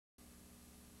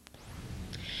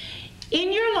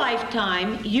In your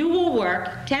lifetime, you will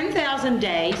work 10,000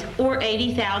 days or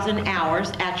 80,000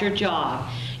 hours at your job.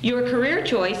 Your career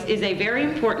choice is a very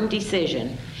important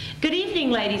decision. Good evening,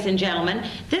 ladies and gentlemen.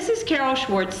 This is Carol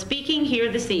Schwartz speaking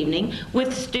here this evening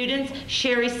with students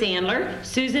Sherry Sandler,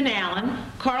 Susan Allen,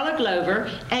 Carla Glover,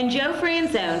 and Joe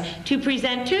Franzone to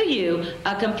present to you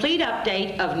a complete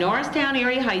update of Norristown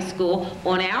Area High School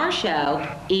on our show,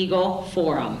 Eagle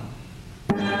Forum.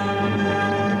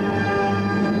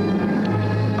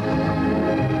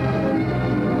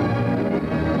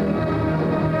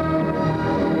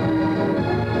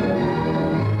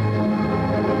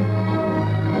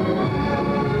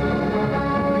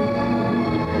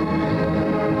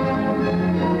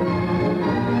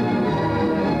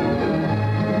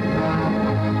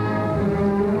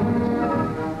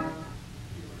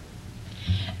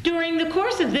 During the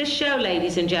course of this show,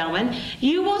 ladies and gentlemen,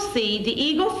 you will see the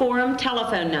Eagle Forum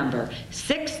telephone number,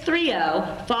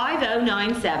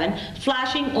 630-5097,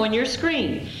 flashing on your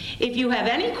screen. If you have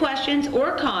any questions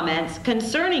or comments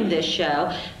concerning this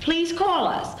show, please call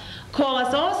us. Call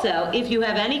us also if you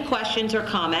have any questions or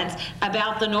comments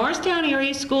about the Norristown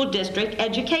Area School District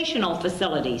educational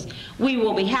facilities. We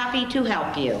will be happy to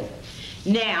help you.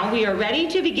 Now we are ready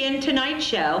to begin tonight's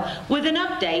show with an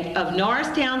update of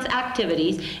Norristown's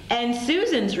activities and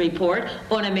Susan's report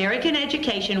on American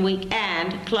Education Week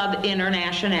and Club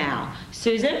International.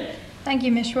 Susan? Thank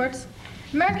you, Ms. Schwartz.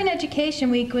 American Education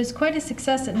Week was quite a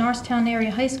success at Norristown Area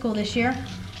High School this year.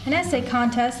 An essay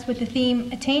contest with the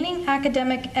theme Attaining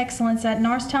Academic Excellence at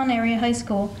Norristown Area High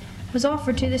School was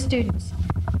offered to the students.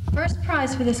 First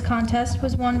prize for this contest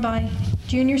was won by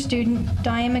junior student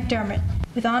Diane McDermott,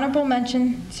 with honorable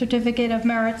mention certificate of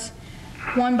merits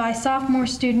won by sophomore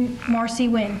student Marcy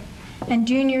Wynn, and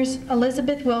juniors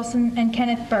Elizabeth Wilson and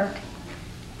Kenneth Burke.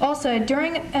 Also,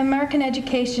 during American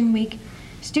Education Week,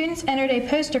 students entered a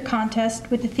poster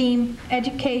contest with the theme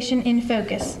Education in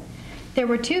Focus. There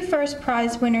were two first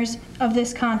prize winners of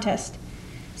this contest,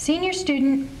 senior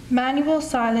student Manuel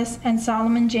Silas and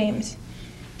Solomon James.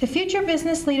 The Future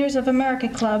Business Leaders of America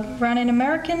Club ran an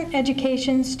American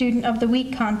Education Student of the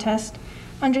Week contest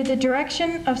under the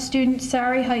direction of student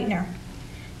Sari Heitner.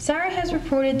 Sari has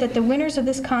reported that the winners of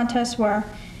this contest were,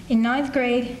 in 9th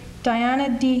grade, Diana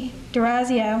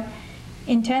DeRazio.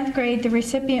 In 10th grade, the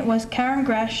recipient was Karen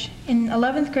Gresh. In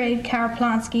 11th grade, Kara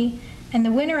Plonsky. And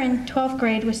the winner in 12th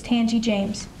grade was Tangi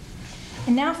James.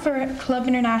 And now for Club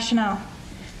International.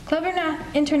 Club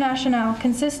International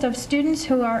consists of students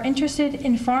who are interested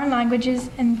in foreign languages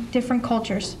and different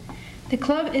cultures. The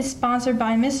club is sponsored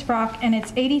by Miss Rock, and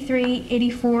its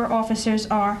 84 officers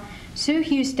are Sue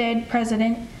Husted,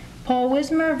 President, Paul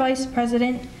Wismer, Vice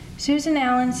President, Susan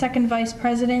Allen, Second Vice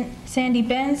President, Sandy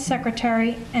Benz,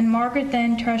 Secretary, and Margaret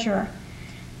Then, Treasurer.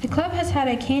 The club has had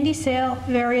a candy sale,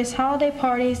 various holiday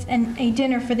parties, and a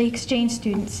dinner for the exchange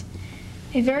students.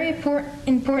 A very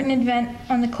important event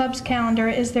on the club's calendar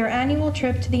is their annual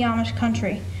trip to the Amish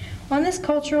country. On this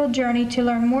cultural journey to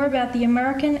learn more about the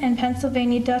American and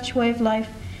Pennsylvania Dutch way of life,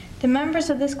 the members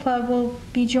of this club will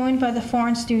be joined by the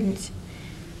foreign students.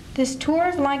 This tour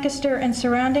of Lancaster and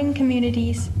surrounding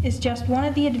communities is just one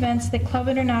of the events that Club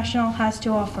International has to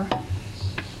offer.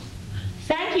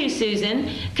 Thank you, Susan.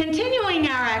 Continuing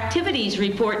our activities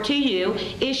report to you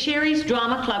is Sherry's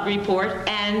Drama Club report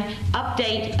and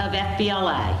update of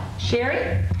FBLA.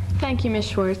 Sherry? Thank you, Ms.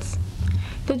 Schwartz.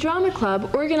 The Drama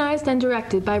Club, organized and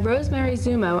directed by Rosemary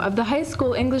Zumo of the High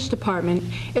School English Department,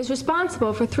 is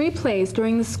responsible for 3 plays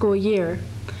during the school year.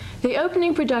 The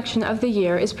opening production of the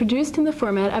year is produced in the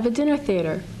format of a dinner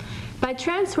theater. By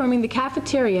transforming the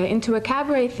cafeteria into a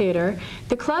cabaret theater,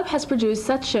 the club has produced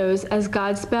such shows as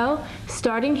Godspell,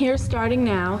 Starting Here, Starting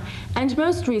Now, and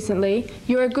most recently,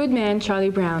 You're a Good Man, Charlie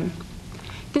Brown.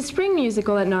 The spring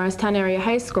musical at Norristown Area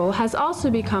High School has also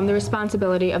become the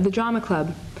responsibility of the Drama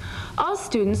Club. All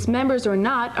students, members or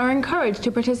not, are encouraged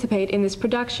to participate in this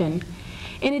production.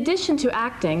 In addition to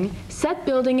acting, set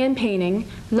building and painting,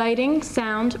 lighting,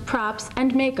 sound, props,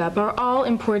 and makeup are all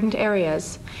important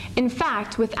areas. In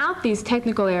fact, without these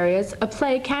technical areas, a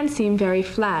play can seem very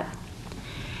flat.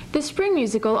 The spring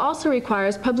musical also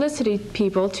requires publicity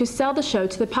people to sell the show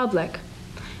to the public.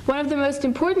 One of the most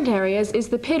important areas is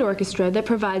the pit orchestra that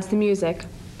provides the music.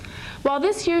 While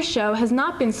this year's show has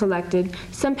not been selected,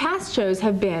 some past shows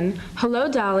have been Hello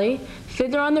Dolly,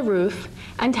 Fiddler on the Roof,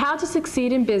 and How to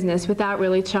Succeed in Business Without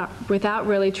Really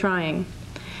Trying.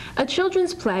 A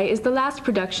children's play is the last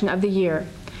production of the year.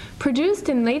 Produced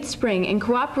in late spring in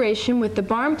cooperation with the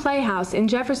Barn Playhouse in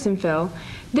Jeffersonville,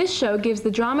 this show gives the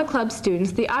Drama Club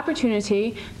students the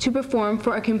opportunity to perform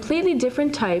for a completely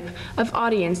different type of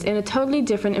audience in a totally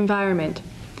different environment.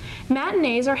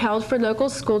 Matinees are held for local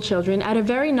school children at a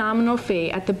very nominal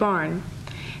fee at the barn.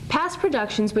 Past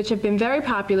productions which have been very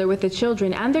popular with the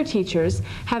children and their teachers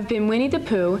have been Winnie the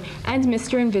Pooh and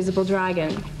Mr. Invisible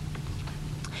Dragon.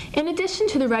 In addition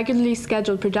to the regularly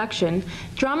scheduled production,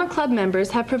 drama club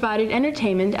members have provided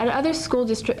entertainment at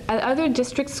other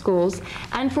district schools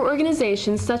and for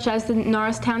organizations such as the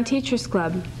Norristown Teachers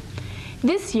Club.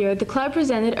 This year, the club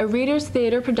presented a Reader's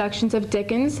Theater productions of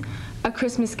Dickens' A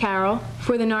Christmas Carol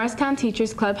for the Norristown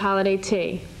Teachers Club Holiday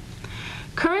Tea.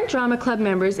 Current drama club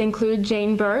members include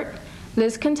Jane Burt,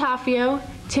 Liz Contafio,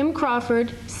 Tim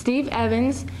Crawford, Steve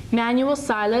Evans, Manuel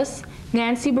Silas,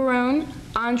 Nancy Barone,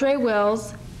 Andre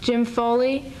Wills, Jim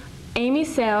Foley, Amy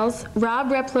Sales, Rob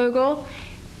Replogle,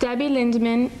 Debbie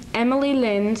Lindeman, Emily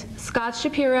Lind, Scott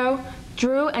Shapiro,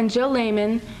 Drew and Jill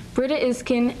Lehman, Britta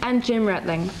Iskin, and Jim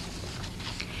Retling.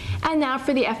 And now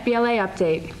for the FBLA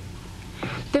update.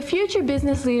 The Future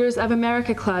Business Leaders of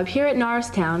America Club here at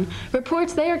Norristown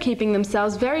reports they are keeping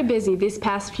themselves very busy these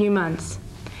past few months.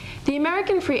 The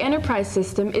American Free Enterprise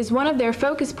System is one of their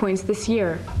focus points this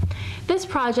year. This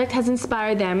project has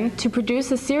inspired them to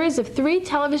produce a series of 3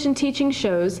 television teaching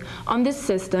shows on this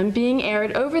system being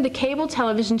aired over the cable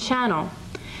television channel.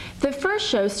 The first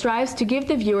show strives to give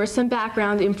the viewer some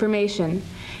background information.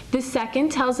 The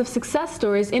second tells of success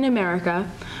stories in America,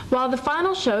 while the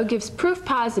final show gives proof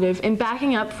positive in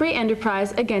backing up free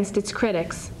enterprise against its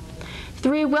critics.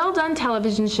 3 well-done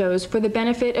television shows for the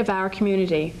benefit of our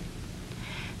community.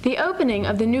 The opening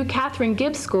of the new Catherine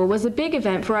Gibbs School was a big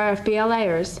event for our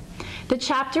FBLAers. The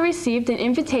chapter received an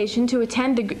invitation to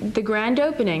attend the grand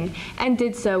opening and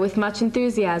did so with much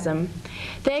enthusiasm.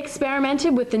 They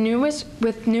experimented with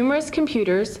numerous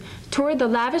computers, toured the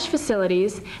lavish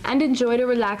facilities, and enjoyed a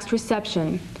relaxed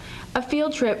reception. A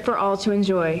field trip for all to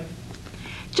enjoy.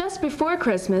 Just before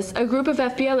Christmas, a group of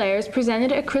FBLAers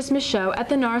presented a Christmas show at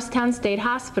the Norristown State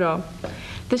Hospital.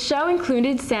 The show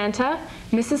included Santa,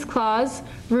 Mrs. Claus,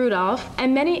 Rudolph,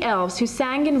 and many elves who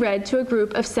sang and read to a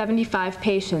group of 75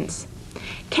 patients.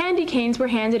 Candy canes were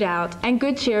handed out, and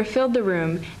good cheer filled the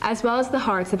room, as well as the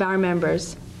hearts of our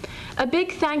members. A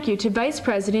big thank you to Vice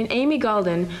President Amy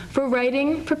Golden for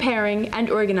writing, preparing, and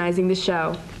organizing the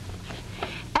show.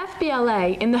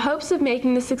 FBLA, in the hopes of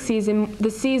making the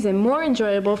season more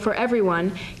enjoyable for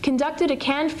everyone, conducted a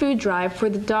canned food drive for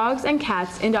the dogs and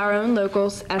cats in our own local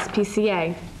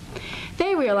SPCA.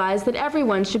 They realized that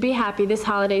everyone should be happy this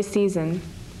holiday season.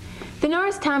 The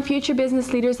Norristown Future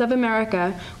Business Leaders of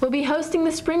America will be hosting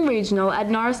the Spring Regional at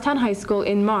Norristown High School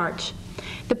in March.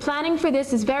 The planning for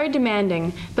this is very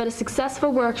demanding, but a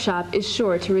successful workshop is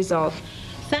sure to result.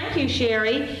 Thank you,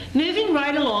 Sherry. Moving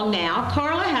right along now,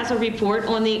 Carla has a report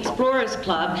on the Explorers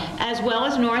Club as well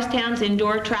as Norristown's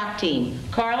indoor track team.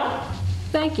 Carla?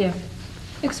 Thank you.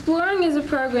 Exploring is a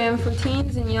program for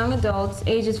teens and young adults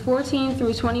ages 14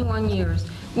 through 21 years,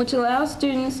 which allows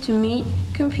students to meet,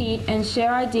 compete, and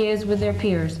share ideas with their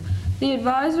peers. The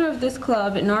advisor of this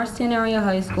club at Norristown Area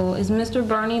High School is Mr.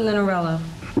 Bernie Linarello.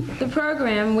 The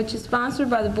program, which is sponsored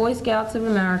by the Boy Scouts of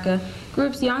America,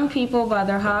 groups young people by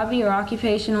their hobby or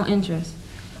occupational interest.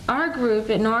 Our group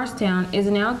at Norristown is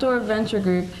an outdoor adventure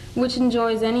group which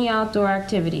enjoys any outdoor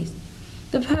activities.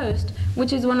 The Post,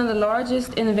 which is one of the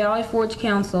largest in the Valley Forge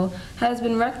Council, has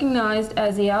been recognized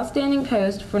as the Outstanding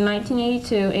Post for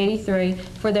 1982-83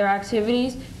 for their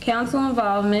activities, council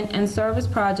involvement, and service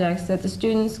projects that the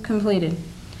students completed.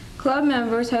 Club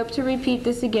members hope to repeat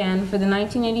this again for the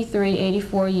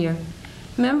 1983-84 year.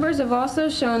 Members have also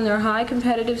shown their high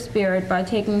competitive spirit by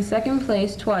taking second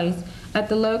place twice at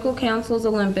the local council's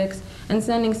Olympics and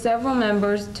sending several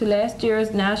members to last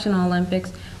year's National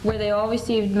Olympics, where they all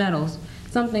received medals,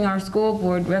 something our school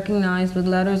board recognized with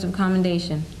letters of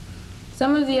commendation.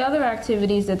 Some of the other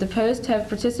activities that the Post have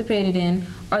participated in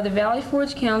are the Valley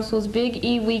Forge Council's Big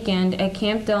E Weekend at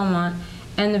Camp Delmont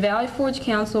and the Valley Forge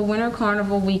Council Winter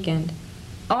Carnival Weekend.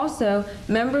 Also,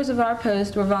 members of our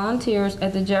Post were volunteers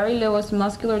at the Jerry Lewis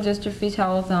Muscular Dystrophy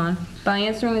Telethon by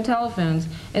answering the telephones,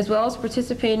 as well as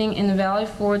participating in the Valley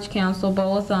Forge Council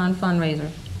Bowl-a-thon fundraiser.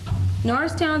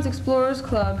 Norristown's Explorers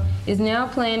Club is now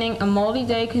planning a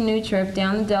multi-day canoe trip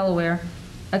down the Delaware,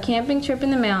 a camping trip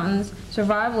in the mountains,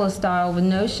 survivalist style with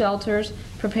no shelters,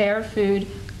 prepared food,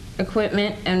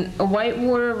 equipment, and a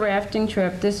whitewater rafting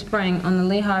trip this spring on the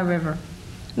Lehigh River.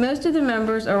 Most of the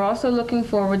members are also looking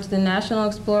forward to the National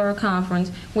Explorer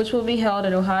Conference, which will be held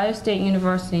at Ohio State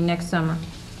University next summer.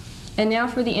 And now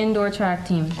for the indoor track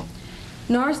team.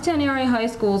 Norristown Area High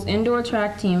School's indoor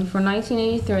track team for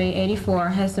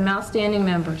 1983-84 has some outstanding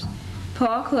members.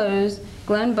 Paul Close,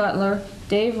 Glenn Butler,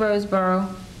 Dave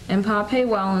Roseborough, and Pompey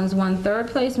Wellens won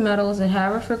third-place medals at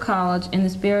Haverford College in the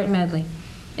Spirit Medley.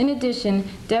 In addition,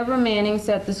 Deborah Manning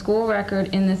set the school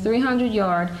record in the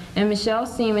 300-yard and Michelle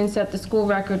Seaman set the school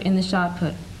record in the shot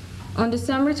put. On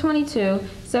December 22,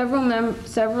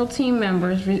 several team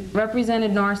members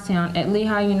represented Norristown at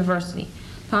Lehigh University.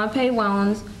 Pompey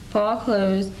Wellens, Paul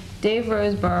Close, Dave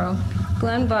Roseborough,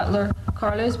 Glenn Butler,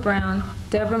 Carlos Brown,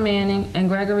 Deborah Manning, and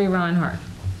Gregory Reinhardt.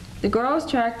 The girls'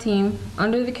 track team,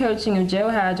 under the coaching of Joe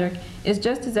Hadrick, is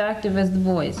just as active as the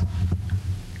boys.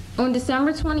 On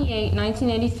December 28,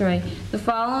 1983, the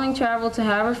following traveled to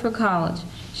Haverford College: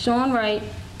 Sean Wright,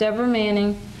 Deborah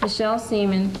Manning, Michelle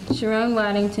Seaman, Sharon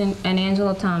Waddington, and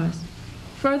Angela Thomas.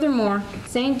 Furthermore,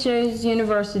 St. Joe's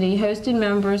University hosted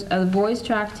members of the boys'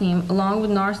 track team along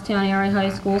with Norristown Area High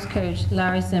School's coach,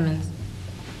 Larry Simmons.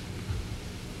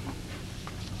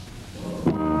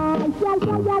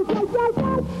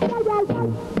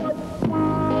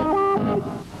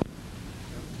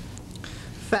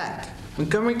 Fact: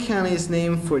 Montgomery County is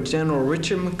named for General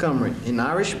Richard Montgomery, an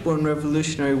Irish-born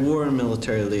Revolutionary War and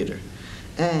military leader,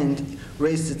 and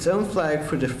raised its own flag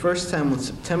for the first time on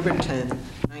September 10,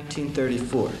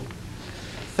 1934.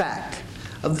 Fact: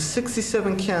 of the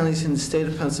 67 counties in the state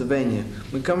of Pennsylvania,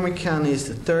 Montgomery County is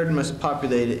the third most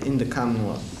populated in the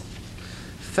Commonwealth.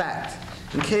 Fact: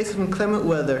 in case of inclement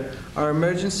weather, our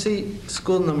emergency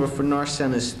school number for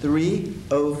Norristown is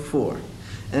 304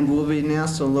 and will be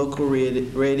announced on local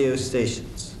radio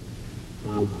stations.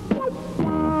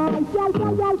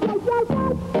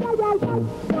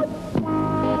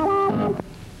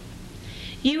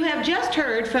 You have just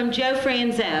heard from Joe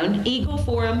Franzone, Eagle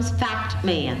Forum's fact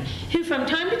man, who from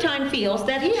time to time feels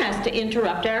that he has to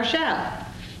interrupt our show.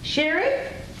 Sherry,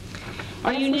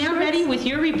 are you now ready with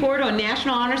your report on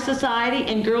National Honor Society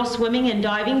and girls swimming and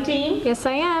diving team? Yes,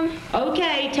 I am.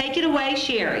 Okay, take it away,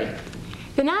 Sherry.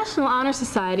 The National Honor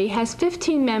Society has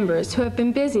 15 members who have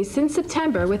been busy since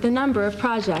September with a number of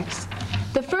projects.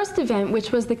 The first event,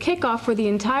 which was the kickoff for the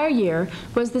entire year,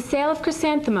 was the sale of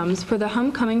chrysanthemums for the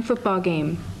homecoming football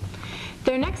game.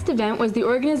 Their next event was the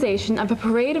organization of a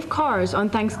parade of cars on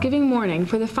Thanksgiving morning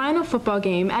for the final football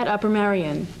game at Upper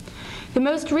Merion. The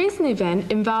most recent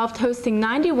event involved hosting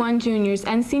 91 juniors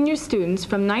and senior students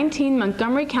from 19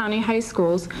 Montgomery County high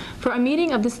schools for a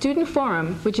meeting of the Student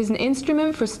Forum, which is an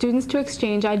instrument for students to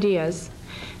exchange ideas.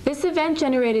 This event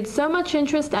generated so much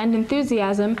interest and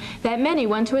enthusiasm that many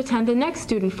want to attend the next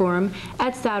Student Forum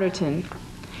at Souderton.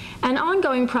 An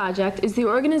ongoing project is the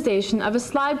organization of a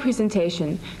slide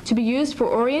presentation to be used for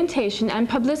orientation and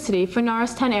publicity for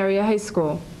Norristown Area High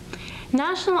School.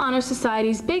 National Honor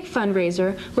Society's big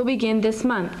fundraiser will begin this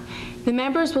month. The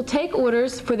members will take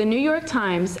orders for the New York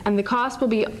Times, and the cost will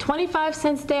be 25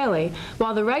 cents daily,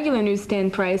 while the regular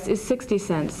newsstand price is 60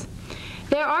 cents.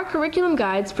 There are curriculum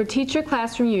guides for teacher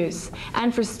classroom use,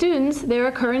 and for students there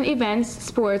are current events,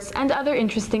 sports, and other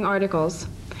interesting articles.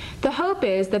 The hope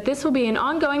is that this will be an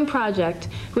ongoing project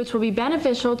which will be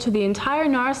beneficial to the entire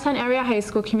Norristown Area High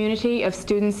School community of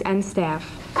students and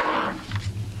staff.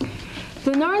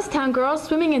 The Norristown girls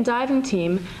swimming and diving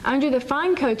team, under the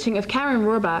fine coaching of Karen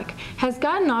Rohrbach, has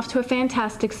gotten off to a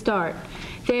fantastic start.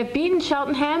 They have beaten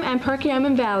Cheltenham and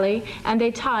Perkiomen Valley, and they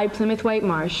tied Plymouth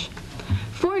Whitemarsh.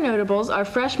 Four notables are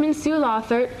freshman Sue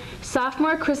Lothert,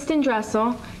 sophomore Kristen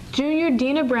Dressel, junior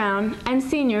Dina Brown, and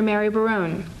senior Mary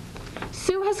Barone.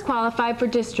 Sue has qualified for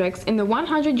districts in the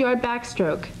 100-yard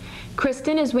backstroke.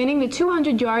 Kristen is winning the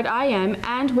 200-yard IM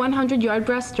and 100-yard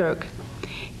breaststroke.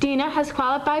 Dina has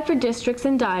qualified for districts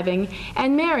in diving,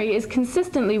 and Mary is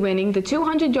consistently winning the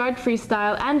 200-yard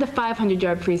freestyle and the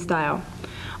 500-yard freestyle.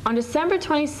 On December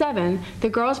 27, the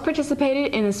girls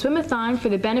participated in a swim-a-thon for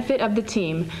the benefit of the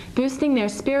team, boosting their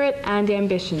spirit and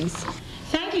ambitions.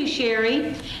 Thank you,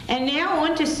 Sherry. And now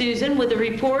on to Susan with a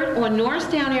report on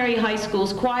Norristown Area High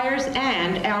School's choirs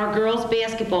and our girls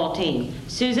basketball team.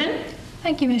 Susan?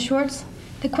 Thank you, Ms. Schwartz.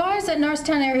 The choirs at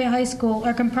Norristown Area High School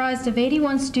are comprised of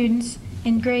 81 students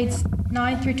in grades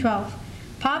 9 through 12.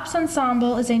 Pops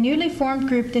Ensemble is a newly formed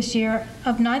group this year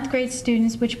of 9th grade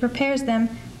students which prepares them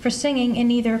for singing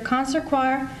in either concert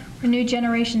choir or new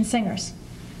generation singers.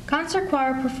 Concert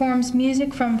choir performs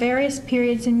music from various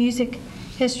periods in music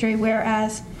history,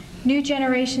 whereas new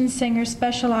generation singers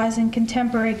specialize in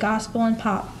contemporary gospel and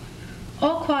pop.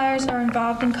 All choirs are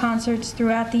involved in concerts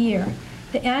throughout the year.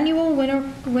 The annual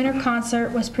winter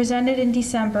concert was presented in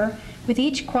December, with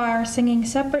each choir singing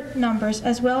separate numbers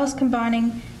as well as combining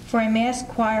for a mass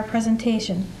choir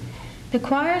presentation. The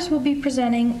choirs will be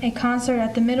presenting a concert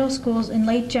at the middle schools in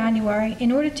late January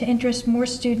in order to interest more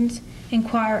students in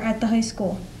choir at the high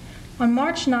school. On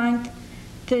March 9th,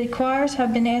 the choirs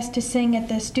have been asked to sing at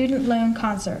the Student Loan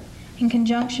Concert in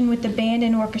conjunction with the band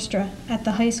and orchestra at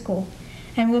the high school.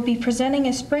 and will be presenting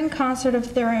a spring concert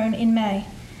of their own in May.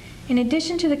 In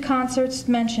addition to the concerts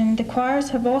mentioned, the choirs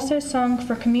have also sung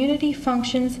for community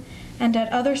functions and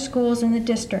at other schools in the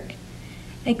district.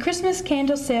 A Christmas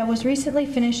candle sale was recently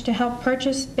finished to help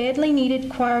purchase badly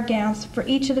needed choir gowns for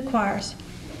each of the choirs.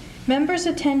 Members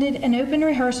attended an open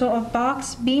rehearsal of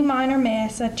Bach's B minor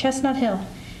Mass at Chestnut Hill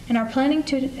and are planning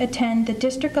to attend the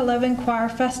District 11 Choir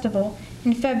Festival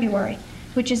in February,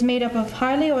 which is made up of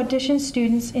highly auditioned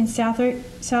students in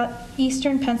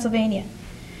southeastern Pennsylvania.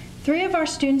 3 of our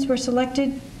students were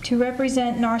selected to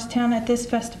represent Norristown at this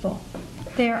festival.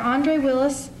 They are Andre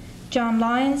Willis, John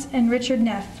Lyons, and Richard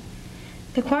Neff.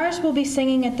 The choirs will be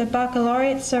singing at the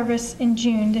baccalaureate service in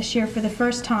June this year for the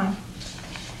first time.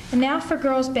 And now for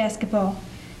girls basketball.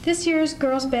 This year's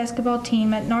girls basketball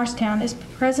team at Norristown is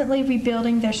presently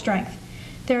rebuilding their strength.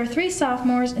 There are 3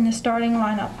 sophomores in the starting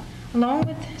lineup, along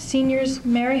with seniors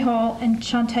Mary Hall and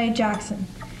Shantae Jackson.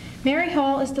 Mary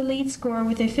Hall is the lead scorer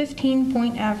with a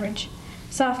 15-point average.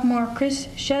 Sophomore Chris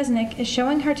Chesnick is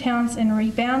showing her talents in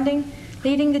rebounding,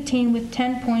 leading the team with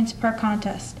 10 points per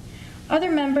contest. Other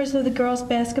members of the girls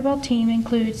basketball team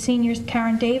include seniors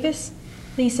Karen Davis,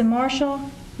 Lisa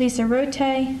Marshall, Lisa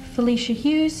Rote, Felicia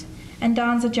Hughes, and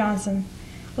Donza Johnson,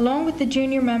 along with the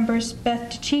junior members Beth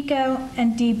DeChico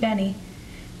and Dee Benny.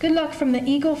 Good luck from the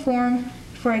Eagle Forum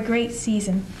for a great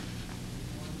season.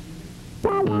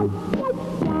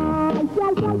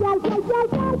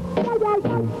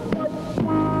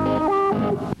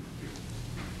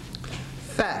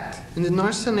 Fact: in the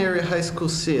Norristown Area High School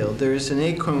seal, there is an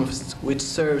acorn which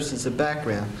serves as a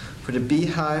background for the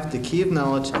beehive, the key of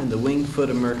knowledge, and the winged foot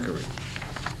of Mercury.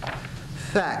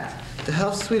 Fact: the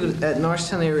health suite at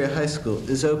Norristown Area High School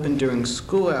is open during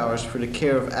school hours for the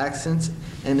care of accidents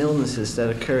and illnesses that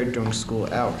occur during school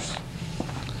hours.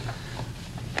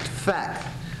 Fact: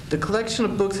 the collection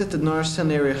of books at the Norristown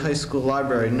Area High School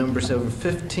Library numbers over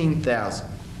 15,000,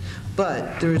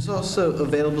 but there is also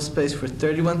available space for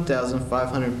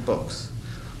 31,500 books.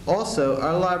 Also,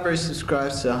 our library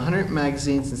subscribes to 100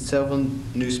 magazines and several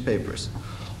newspapers,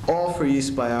 all for use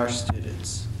by our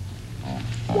students.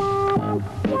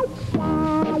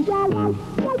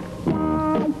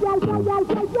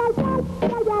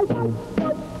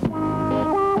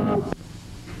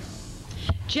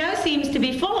 Joe seems to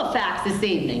be full of facts this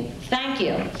evening. Thank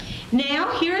you.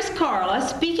 Now, here's Carla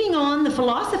speaking on the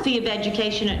philosophy of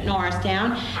education at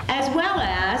Norristown, as well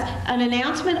as an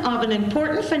announcement of an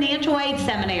important financial aid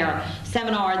seminar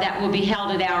that will be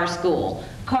held at our school.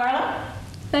 Carla?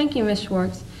 Thank you, Ms.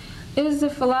 Schwartz. It is the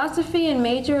philosophy and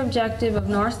major objective of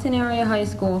Norristown Area High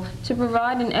School to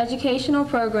provide an educational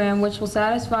program which will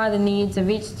satisfy the needs of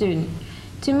each student.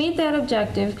 To meet that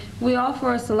objective, we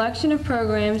offer a selection of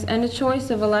programs and a choice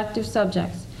of elective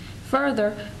subjects.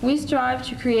 Further, we strive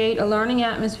to create a learning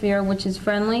atmosphere which is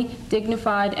friendly,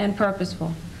 dignified, and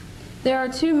purposeful. There are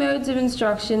 2 modes of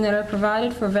instruction that are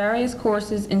provided for various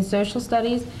courses in social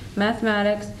studies,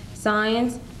 mathematics,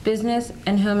 science, business,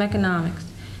 and home economics.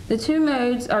 The 2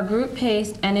 modes are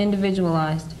group-paced and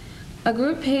individualized. A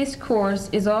group-paced course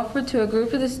is offered to a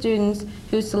group of the students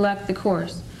who select the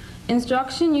course.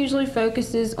 Instruction usually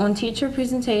focuses on teacher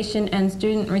presentation and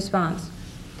student response.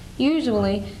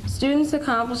 Usually, students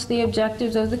accomplish the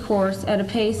objectives of the course at a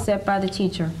pace set by the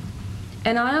teacher.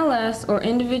 An ILS, or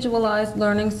Individualized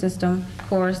Learning System,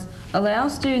 course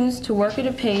allows students to work at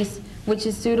a pace which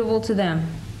is suitable to them.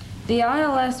 The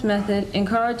ILS method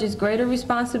encourages greater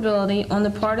responsibility on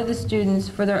the part of the students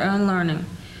for their own learning.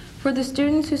 For the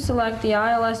students who select the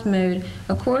ILS mode,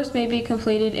 a course may be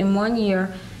completed in 1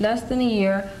 year, less than a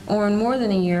year, or in more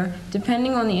than a year,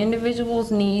 depending on the individual's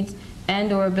needs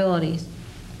and/or abilities.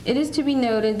 It is to be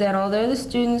noted that although the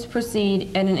students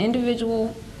proceed at an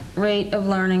individual rate of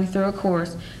learning through a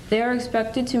course, they are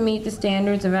expected to meet the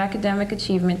standards of academic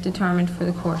achievement determined for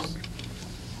the course.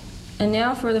 And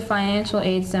now for the financial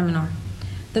aid seminar.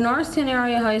 The Norristown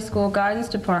Area High School Guidance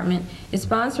Department is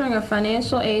sponsoring a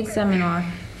financial aid seminar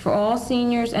for all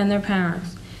seniors and their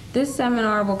parents. This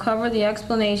seminar will cover the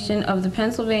explanation of the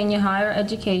Pennsylvania Higher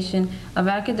Education of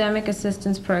Academic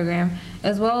Assistance Program,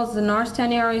 as well as the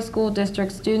Norristown Area School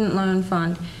District Student Loan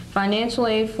Fund, financial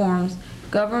aid forms,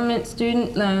 government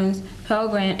student loans, Pell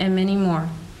Grant, and many more.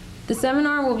 The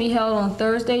seminar will be held on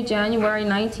Thursday, January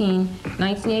 19,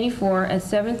 1984 at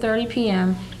 7:30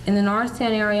 p.m. in the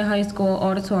Norristown Area High School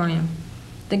auditorium.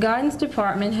 The Guidance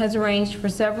Department has arranged for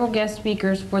several guest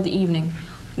speakers for the evening.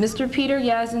 Mr. Peter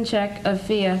Yazinchek of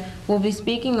FIA will be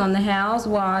speaking on the hows,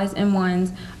 whys, and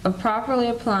whens of properly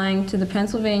applying to the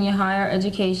Pennsylvania Higher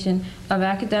Education of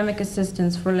Academic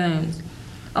Assistance for loans.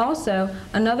 Also,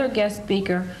 another guest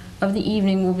speaker, of the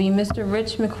evening will be Mr.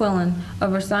 Rich McQuillan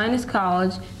of Ursinus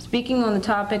College, speaking on the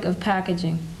topic of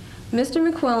packaging. Mr.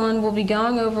 McQuillan will be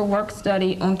going over work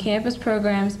study on campus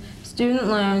programs, student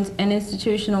loans, and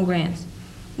institutional grants.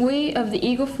 We of the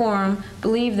Eagle Forum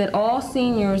believe that all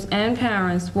seniors and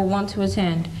parents will want to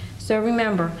attend. So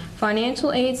remember,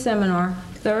 Financial Aid Seminar,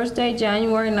 Thursday,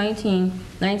 January 19,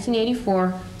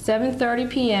 1984, 7:30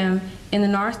 p.m. in the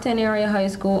Norristown Area High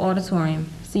School auditorium.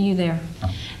 See you there.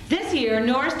 This year,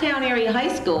 Norristown Area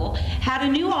High School had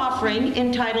a new offering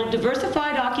entitled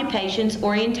Diversified Occupations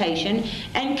Orientation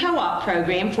and Co-op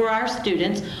Program for our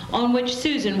students, on which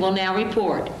Susan will now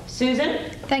report.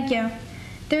 Susan? Thank you.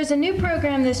 There's a new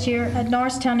program this year at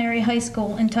Norristown Area High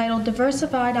School entitled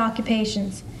Diversified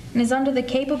Occupations and is under the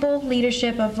capable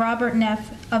leadership of Robert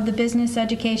Neff of the Business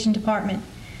Education Department.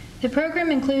 The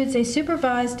program includes a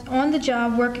supervised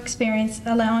on-the-job work experience,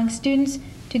 allowing students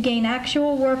to gain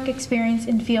actual work experience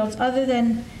in fields other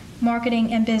than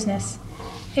marketing and business.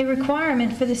 A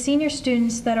requirement for the senior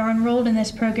students that are enrolled in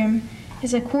this program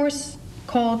is a course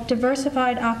called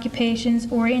Diversified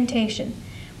Occupations Orientation,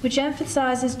 which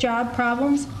emphasizes job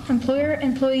problems,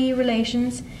 employer-employee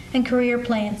relations, and career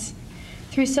plans.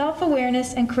 Through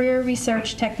self-awareness and career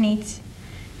research techniques,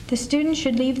 the student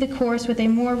should leave the course with a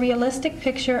more realistic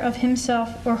picture of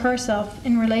himself or herself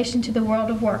in relation to the world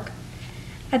of work.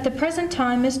 At the present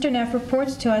time, Mr. Neff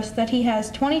reports to us that he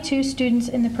has 22 students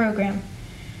in the program.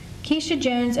 Keisha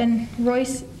Jones and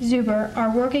Royce Zuber are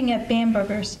working at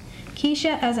Bamberger's,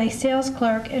 Keisha as a sales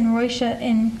clerk and Royce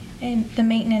in the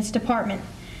maintenance department.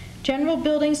 General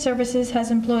Building Services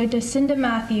has employed Lucinda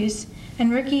Matthews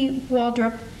and Ricky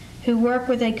Waldrop, who work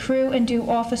with a crew and do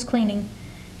office cleaning.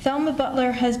 Thelma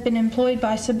Butler has been employed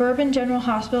by Suburban General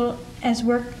Hospital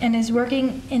and is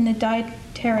working in the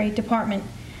dietary department.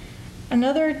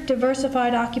 Another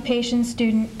diversified occupation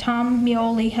student, Tom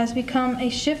Mioli, has become a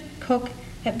shift cook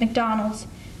at McDonald's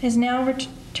and is now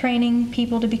training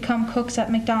people to become cooks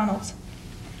at McDonald's.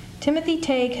 Timothy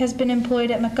Tague has been employed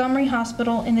at Montgomery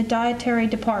Hospital in the dietary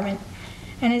department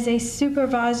and is a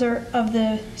supervisor of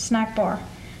the snack bar.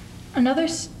 Another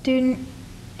student,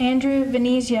 Andrew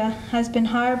Venezia, has been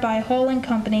hired by a hauling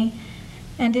company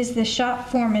and is the shop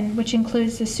foreman, which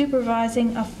includes the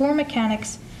supervising of 4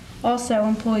 mechanics also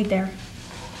employed there.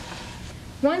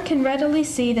 One can readily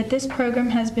see that this program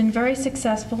has been very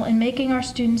successful in making our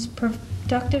students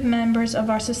productive members of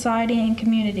our society and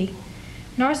community.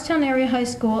 Norristown Area High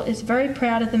School is very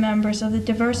proud of the members of the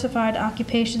Diversified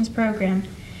Occupations Program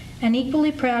and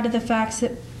equally proud of the fact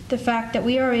that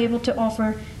we are able to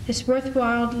offer this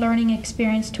worthwhile learning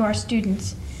experience to our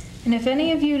students. And if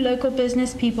any of you local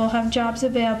business people have jobs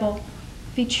available,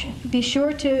 be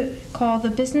sure to call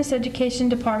the Business Education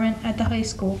Department at the high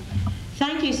school.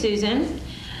 Thank you, Susan.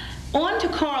 On to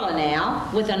Carla now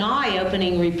with an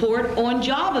eye-opening report on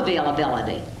job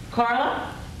availability.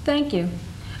 Carla? Thank you.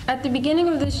 At the beginning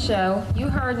of this show, you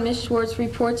heard Ms. Schwartz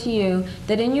report to you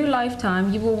that in your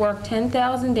lifetime you will work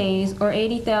 10,000 days or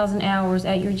 80,000 hours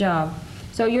at your job.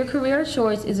 So your career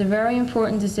choice is a very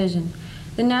important decision.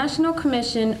 The National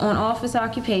Commission on Office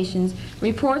Occupations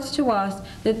reports to us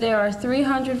that there are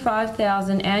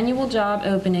 305,000 annual job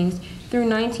openings through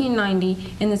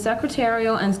 1990 in the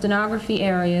secretarial and stenography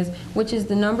areas, which is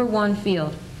the #1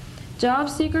 field. Job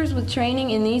seekers with training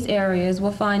in these areas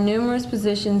will find numerous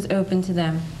positions open to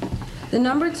them. The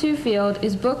 #2 field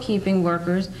is bookkeeping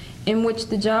workers, in which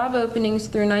the job openings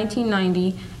through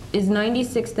 1990 is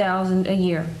 96,000 a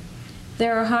year.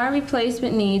 There are high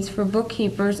replacement needs for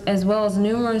bookkeepers as well as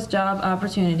numerous job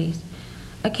opportunities.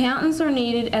 Accountants are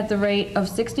needed at the rate of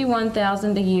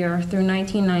 61,000 a year through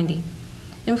 1990.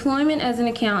 Employment as an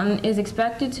accountant is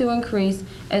expected to increase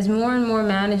as more and more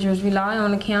managers rely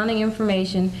on accounting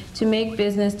information to make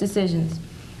business decisions.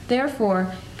 Therefore,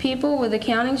 people with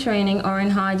accounting training are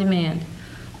in high demand.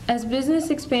 As business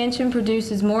expansion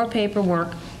produces more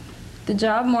paperwork, the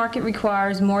job market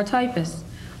requires more typists.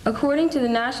 According to the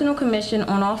National Commission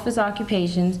on Office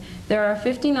Occupations, there are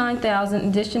 59,000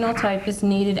 additional typists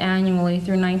needed annually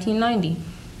through 1990.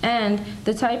 And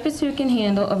the typist who can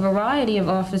handle a variety of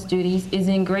office duties is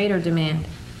in greater demand.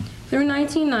 Through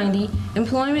 1990,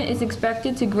 employment is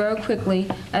expected to grow quickly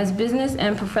as business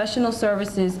and professional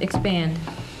services expand.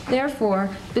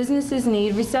 Therefore, businesses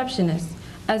need receptionists.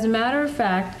 As a matter of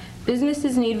fact,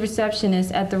 businesses need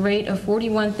receptionists at the rate of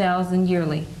 41,000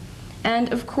 yearly.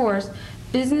 And of course,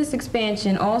 business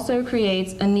expansion also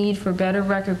creates a need for better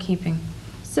record keeping.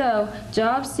 So,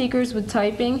 job seekers with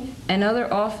typing and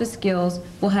other office skills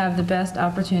will have the best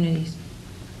opportunities.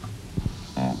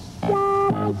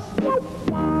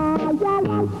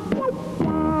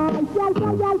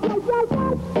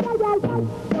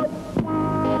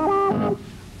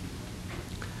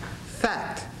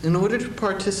 In order to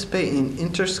participate in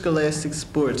interscholastic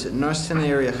sports at Norristown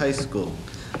Area High School,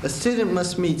 a student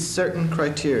must meet certain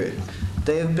criteria.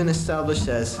 They have been established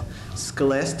as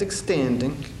scholastic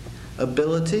standing,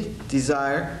 ability,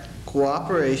 desire,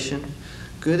 cooperation,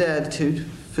 good attitude,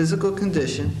 physical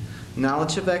condition,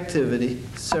 knowledge of activity,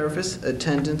 service,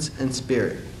 attendance, and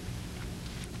spirit.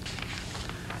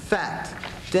 Fact: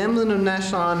 the emblem of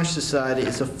National Honor Society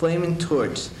is a flaming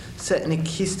torch set in a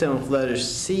keystone with letters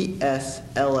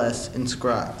CSLS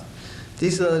inscribed.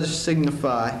 These letters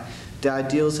signify the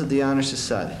ideals of the Honor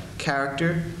Society: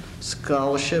 character,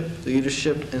 scholarship,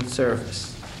 leadership, and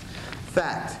service.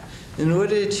 Fact: in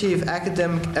order to achieve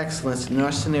academic excellence in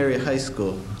Norristown Area High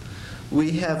School,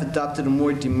 we have adopted a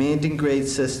more demanding grade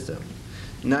system: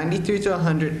 93 to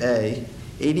 100A,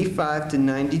 85 to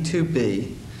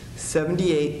 92B,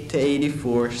 78 to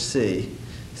 84C,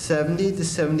 70 to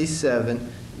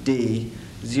 77D,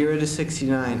 0 to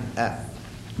 69F.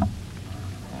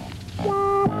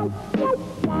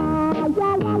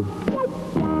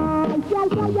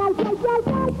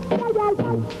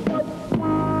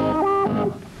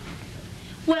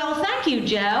 Well, thank you,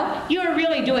 Joe. You're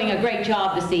really doing a great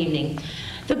job this evening.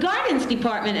 The guidance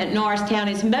department at Norristown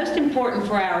is most important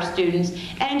for our students,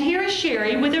 and here is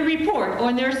Sherry with a report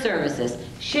on their services.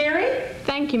 Sherry?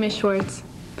 Thank you, Ms. Schwartz.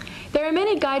 There are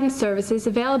many guidance services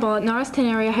available at Norristown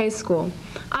Area High School.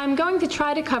 I'm going to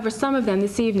try to cover some of them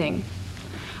this evening.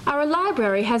 Our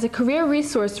library has a career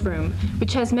resource room,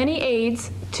 which has many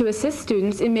aids to assist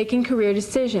students in making career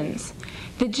decisions.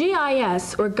 The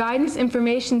GIS, or Guidance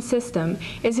Information System,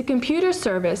 is a computer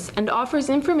service and offers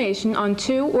information on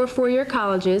 2- or 4-year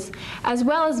colleges, as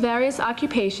well as various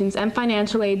occupations and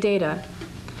financial aid data.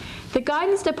 The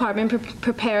Guidance Department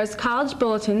prepares college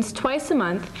bulletins twice a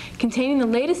month containing the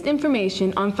latest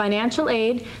information on financial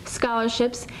aid,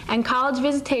 scholarships, and college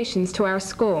visitations to our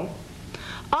school.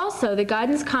 Also, the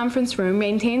Guidance Conference Room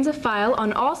maintains a file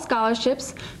on all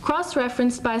scholarships,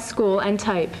 cross-referenced by school and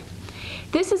type.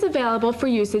 This is available for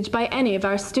usage by any of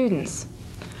our students.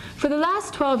 For the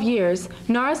last 12 years,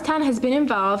 Norristown has been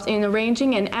involved in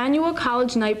arranging an annual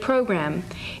college night program.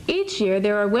 Each year,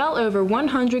 there are well over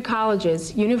 100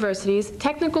 colleges, universities,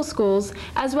 technical schools,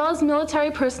 as well as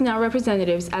military personnel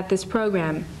representatives at this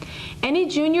program. Any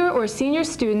junior or senior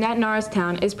student at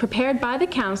Norristown is prepared by the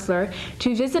counselor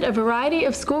to visit a variety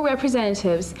of school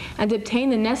representatives and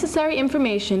obtain the necessary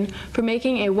information for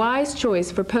making a wise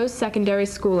choice for post-secondary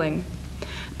schooling.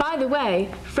 By the way,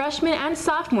 freshmen and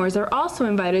sophomores are also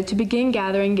invited to begin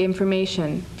gathering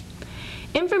information.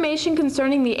 Information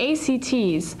concerning the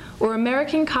ACTs, or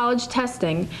American College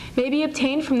Testing, may be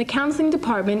obtained from the Counseling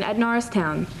Department at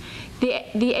Norristown.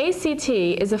 The ACT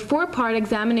is a 4-part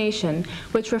examination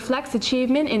which reflects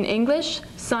achievement in English,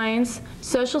 science,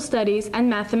 social studies, and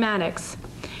mathematics.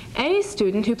 Any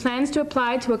student who plans to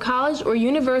apply to a college or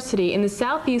university in the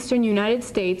southeastern United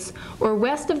States or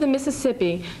west of the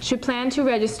Mississippi should plan to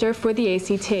register for the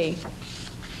ACT.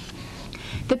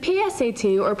 The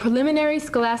PSAT, or Preliminary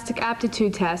Scholastic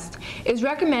Aptitude Test, is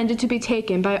recommended to be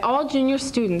taken by all junior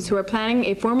students who are planning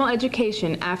a formal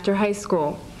education after high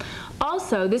school.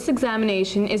 Also, this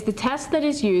examination is the test that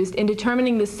is used in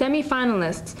determining the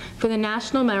semifinalists for the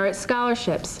National Merit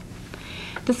Scholarships.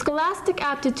 The Scholastic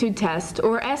Aptitude Test,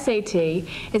 or SAT,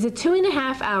 is a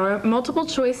 2.5-hour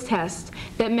multiple-choice test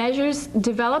that measures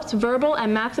developed verbal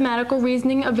and mathematical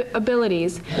reasoning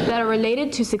abilities that are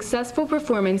related to successful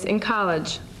performance in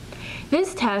college.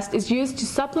 This test is used to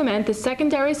supplement the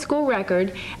secondary school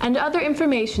record and other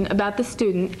information about the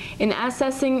student in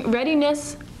assessing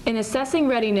readiness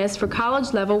for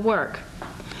college-level work.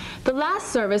 The last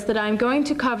service that I'm going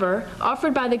to cover,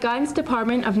 offered by the Guidance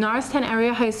Department of Norristown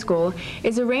Area High School,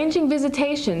 is arranging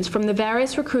visitations from the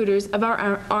various recruiters of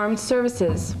our armed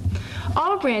services.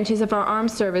 All branches of our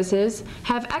armed services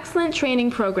have excellent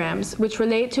training programs which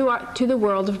relate to the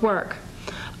world of work.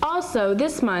 Also,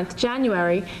 this month,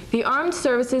 January, the Armed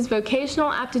Services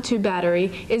Vocational Aptitude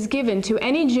Battery is given to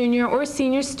any junior or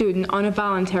senior student on a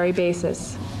voluntary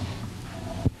basis.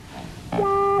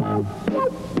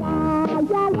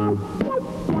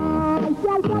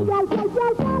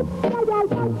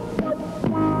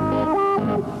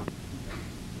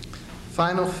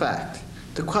 Final fact: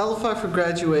 to qualify for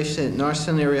graduation at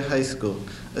Norristown Area High School,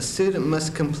 a student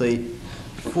must complete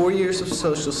 4 years of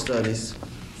social studies,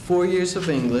 4 years of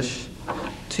English,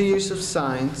 2 years of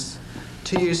science,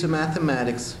 2 years of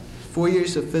mathematics, 4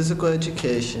 years of physical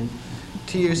education,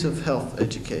 2 years of health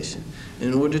education,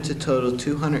 in order to total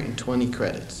 220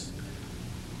 credits.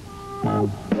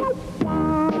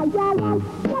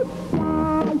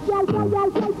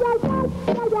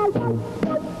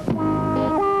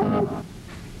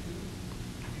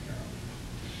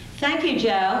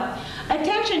 Joe.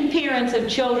 Attention parents of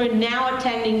children now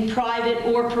attending private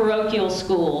or parochial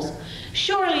schools.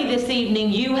 Surely this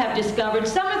evening you have discovered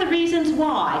some of the reasons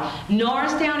why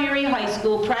Norristown Area High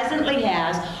School presently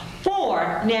has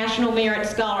 4 National Merit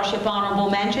Scholarship Honorable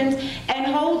Mentions and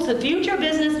holds the Future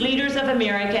Business Leaders of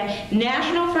America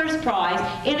National First Prize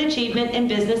in Achievement in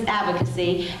Business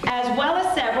Advocacy, as well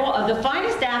as several of the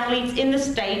finest athletes in the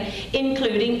state,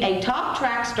 including a top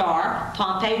track star,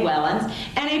 Pompey Wellens,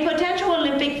 and a potential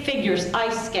Olympic figures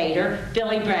ice skater,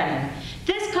 Billy Brennan.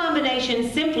 This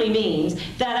combination simply means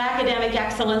that academic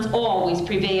excellence always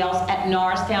prevails at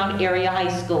Norristown Area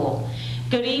High School.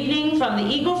 Good evening from the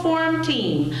Eagle Forum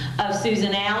team of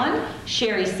Susan Allen,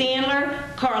 Sherry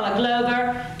Sandler, Carla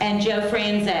Glover, and Joe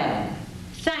Franzone.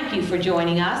 Thank you for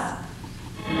joining us.